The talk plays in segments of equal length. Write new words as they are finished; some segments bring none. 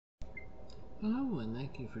Hello, and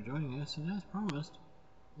thank you for joining us. And as promised,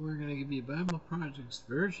 we're going to give you Bible Project's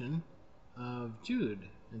version of Jude.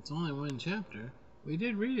 It's only one chapter. We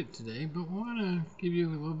did read it today, but we want to give you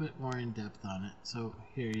a little bit more in depth on it. So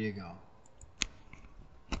here you go.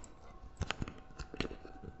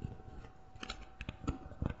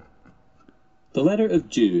 The letter of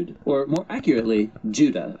Jude, or more accurately,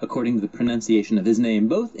 Judah, according to the pronunciation of his name,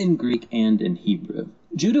 both in Greek and in Hebrew.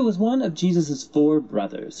 Judah was one of Jesus' 4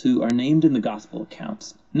 brothers, who are named in the Gospel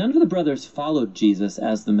accounts. None of the brothers followed Jesus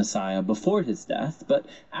as the Messiah before his death, but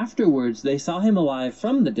afterwards they saw him alive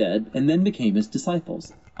from the dead and then became his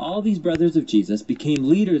disciples. All these brothers of Jesus became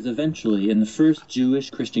leaders eventually in the first Jewish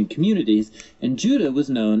Christian communities, and Judah was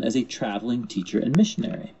known as a traveling teacher and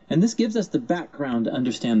missionary. And this gives us the background to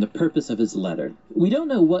understand the purpose of his letter. We don't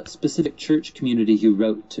know what specific church community he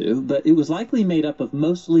wrote to, but it was likely made up of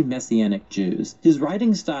mostly Messianic Jews. His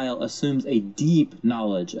writing style assumes a deep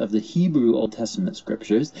knowledge of the Hebrew Old Testament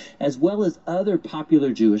scriptures, as well as other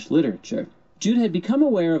popular Jewish literature. Jude had become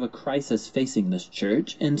aware of a crisis facing this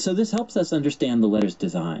church, and so this helps us understand the letter's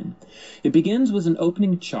design. It begins with an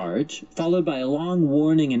opening charge, followed by a long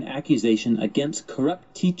warning and accusation against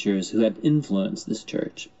corrupt teachers who had influenced this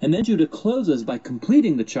church. And then Jude closes by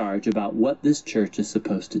completing the charge about what this church is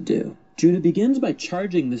supposed to do. Jude begins by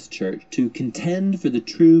charging this church to contend for the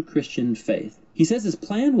true Christian faith. He says his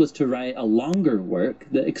plan was to write a longer work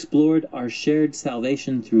that explored our shared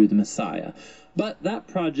salvation through the Messiah. But that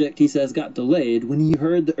project, he says, got delayed when he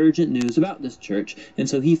heard the urgent news about this church, and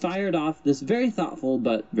so he fired off this very thoughtful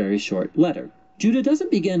but very short letter. Jude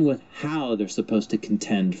doesn't begin with how they're supposed to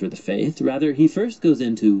contend for the faith. Rather, he first goes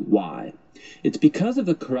into why. It's because of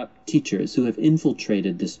the corrupt teachers who have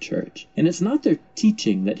infiltrated this church. And it's not their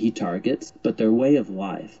teaching that he targets, but their way of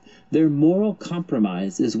life. Their moral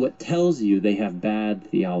compromise is what tells you they have bad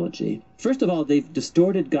theology. First of all, they've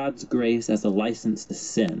distorted God's grace as a license to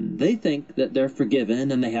sin. They think that they're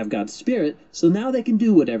forgiven and they have God's Spirit, so now they can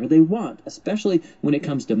do whatever they want, especially when it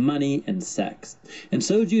comes to money and sex. And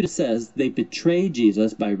so Jude says they betray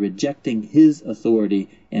Jesus by rejecting his authority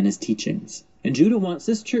and his teachings. And Judah wants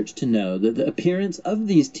this church to know that the appearance of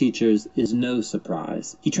these teachers is no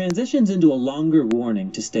surprise. He transitions into a longer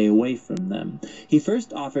warning to stay away from them. He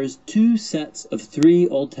first offers 2 sets of 3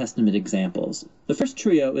 Old Testament examples. The first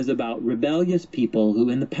trio is about rebellious people who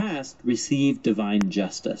in the past received divine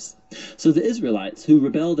justice. So the Israelites who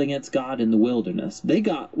rebelled against God in the wilderness, they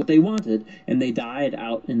got what they wanted and they died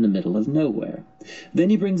out in the middle of nowhere. Then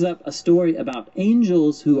he brings up a story about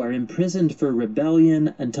angels who are imprisoned for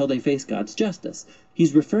rebellion until they face God's justice.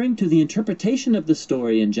 He's referring to the interpretation of the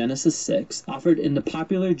story in Genesis 6, offered in the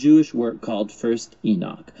popular Jewish work called 1st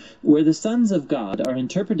Enoch, where the sons of God are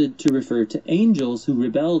interpreted to refer to angels who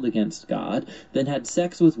rebelled against God, then had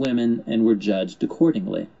sex with women, and were judged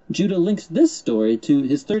accordingly. Judah links this story to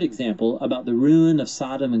his third example about the ruin of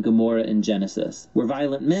Sodom and Gomorrah in Genesis, where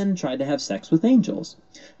violent men tried to have sex with angels.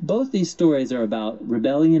 Both these stories are about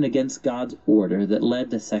rebellion against God's order that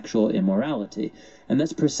led to sexual immorality, and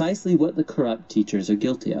that's precisely what the corrupt teachers are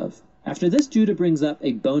guilty of. After this, Judah brings up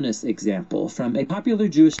a bonus example from a popular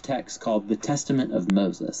Jewish text called the Testament of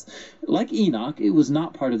Moses. Like Enoch, it was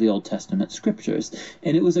not part of the Old Testament scriptures,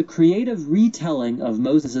 and it was a creative retelling of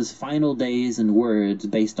Moses' final days and words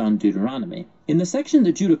based on Deuteronomy. In the section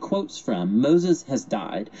that Judah quotes from, Moses has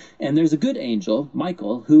died, and there's a good angel,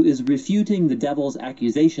 Michael, who is refuting the devil's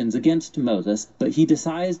accusations against Moses, but he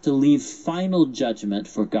decides to leave final judgment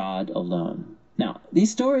for God alone. Now, these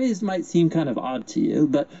stories might seem kind of odd to you,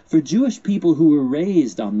 but for Jewish people who were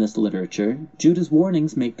raised on this literature, Judah's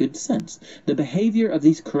warnings make good sense. The behavior of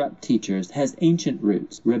these corrupt teachers has ancient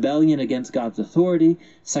roots: rebellion against God's authority,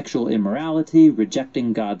 sexual immorality,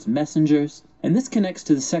 rejecting God's messengers. And this connects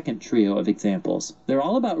to the second trio of examples. They're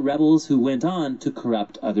all about rebels who went on to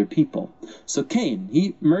corrupt other people. So Cain,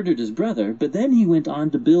 he murdered his brother, but then he went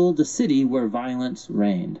on to build a city where violence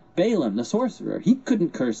reigned. Balaam, the sorcerer, he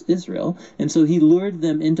couldn't curse Israel, and so he lured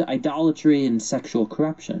them into idolatry and sexual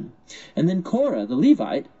corruption. And then Korah, the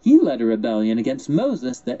Levite, he led a rebellion against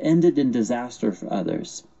Moses that ended in disaster for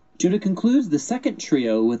others. Judah concludes the second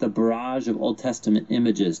trio with a barrage of Old Testament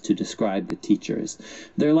images to describe the teachers.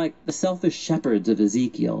 They're like the selfish shepherds of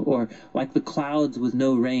Ezekiel, or like the clouds with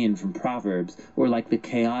no rain from Proverbs, or like the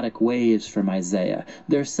chaotic waves from Isaiah.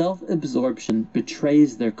 Their self-absorption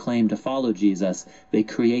betrays their claim to follow Jesus. They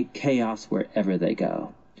create chaos wherever they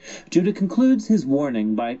go. Judah concludes his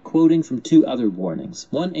warning by quoting from 2 other warnings,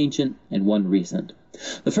 one ancient and one recent.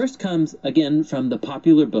 The first comes, again, from the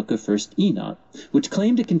popular book of 1st Enoch, which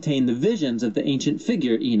claimed to contain the visions of the ancient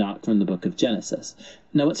figure Enoch from the book of Genesis.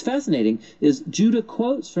 Now, what's fascinating is JUDE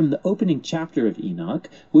quotes from the opening chapter of Enoch,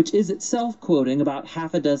 which is itself quoting about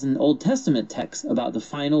half a dozen Old Testament texts about the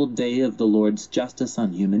final day of the Lord's justice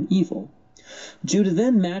on human evil. JUDE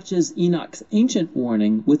then matches Enoch's ancient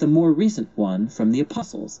warning with a more recent one from the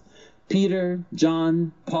apostles. Peter,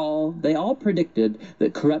 John, Paul, they all predicted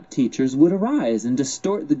that corrupt teachers would arise and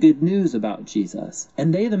distort the good news about Jesus,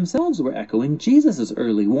 and they themselves were echoing Jesus'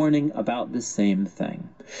 early warning about the same thing.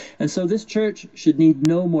 And so this church should need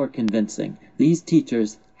no more convincing. These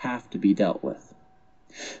teachers have to be dealt with.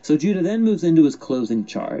 So JUDE then moves into his closing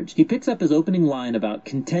charge. He picks up his opening line about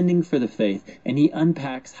contending for the faith, and he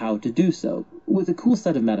unpacks how to do so with a cool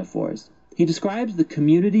set of metaphors. He describes the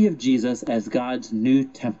community of Jesus as God's new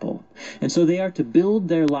temple, and so they are to build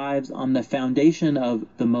their lives on the foundation of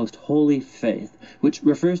the most holy faith, which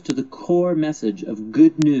refers to the core message of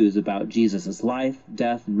good news about Jesus' life,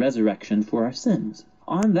 death, and resurrection for our sins.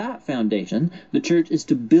 On that foundation, the church is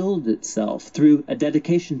to build itself through a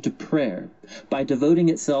dedication to prayer, by devoting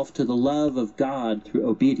itself to the love of God through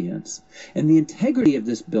obedience. And the integrity of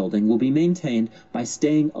this building will be maintained by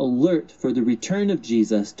staying alert for the return of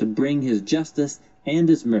Jesus to bring his justice and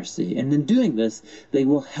his mercy. And in doing this, they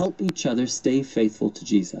will help each other stay faithful to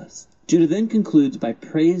Jesus. JUDE then concludes by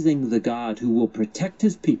praising the God who will protect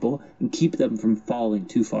his people and keep them from falling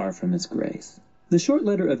too far from his grace. The short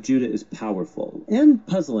letter of JUDE is powerful and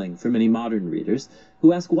puzzling for many modern readers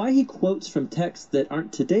who ask why he quotes from texts that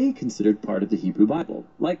aren't today considered part of the Hebrew Bible,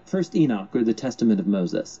 like 1st Enoch or the Testament of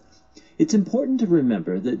Moses. It's important to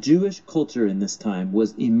remember that Jewish culture in this time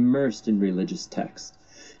was immersed in religious texts.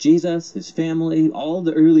 Jesus, his family, all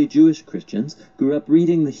the early Jewish Christians grew up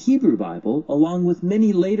reading the Hebrew Bible along with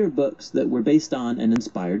many later books that were based on and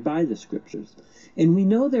inspired by the scriptures. And we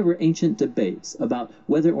know there were ancient debates about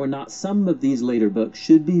whether or not some of these later books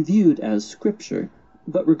should be viewed as scripture.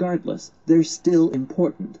 But regardless, they're still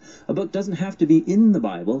important. A book doesn't have to be in the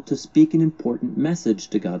Bible to speak an important message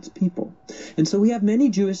to God's people. And so we have many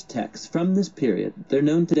Jewish texts from this period. They're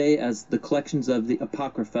known today as the collections of the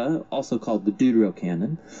Apocrypha, also called the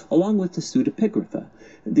Deuterocanon, along with the Pseudepigrapha.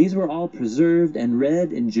 These were all preserved and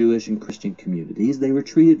read in Jewish and Christian communities. They were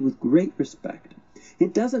treated with great respect.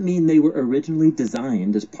 It doesn't mean they were originally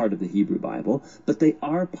designed as part of the Hebrew Bible, but they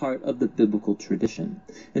are part of the biblical tradition.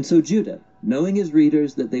 And so JUDE, knowing his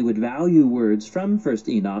readers that they would value words from 1st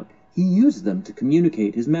Enoch, he used them to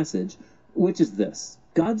communicate his message, which is this: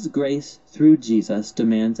 God's grace through Jesus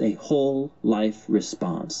demands a whole life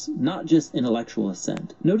response, not just intellectual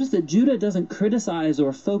assent. Notice that JUDE doesn't criticize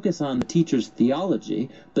or focus on the teacher's theology,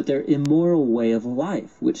 but their immoral way of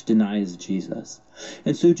life, which denies Jesus.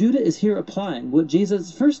 And so JUDE is here applying what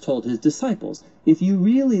Jesus first told his disciples: if you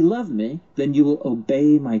really love me, then you will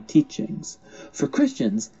obey my teachings. For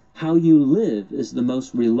Christians, how you live is the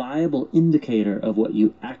most reliable indicator of what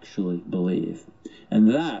you actually believe. And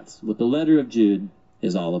that's what the letter of JUDE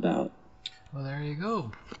is all about. Well, there you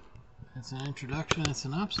go. It's an introduction and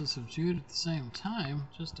synopsis of JUDE at the same time.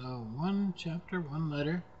 Just a one chapter, one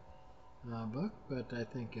letter book, but I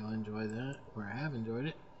think you'll enjoy that, or have enjoyed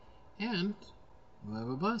it. And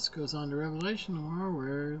Bible Bus goes on to Revelation tomorrow,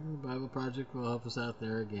 where the Bible Project will help us out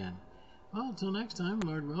there again. Well, until next time,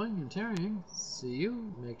 Lord willing and tarrying, see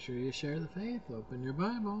you. Make sure you share the faith, open your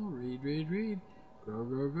Bible, read, read, read, grow,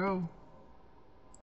 grow, grow.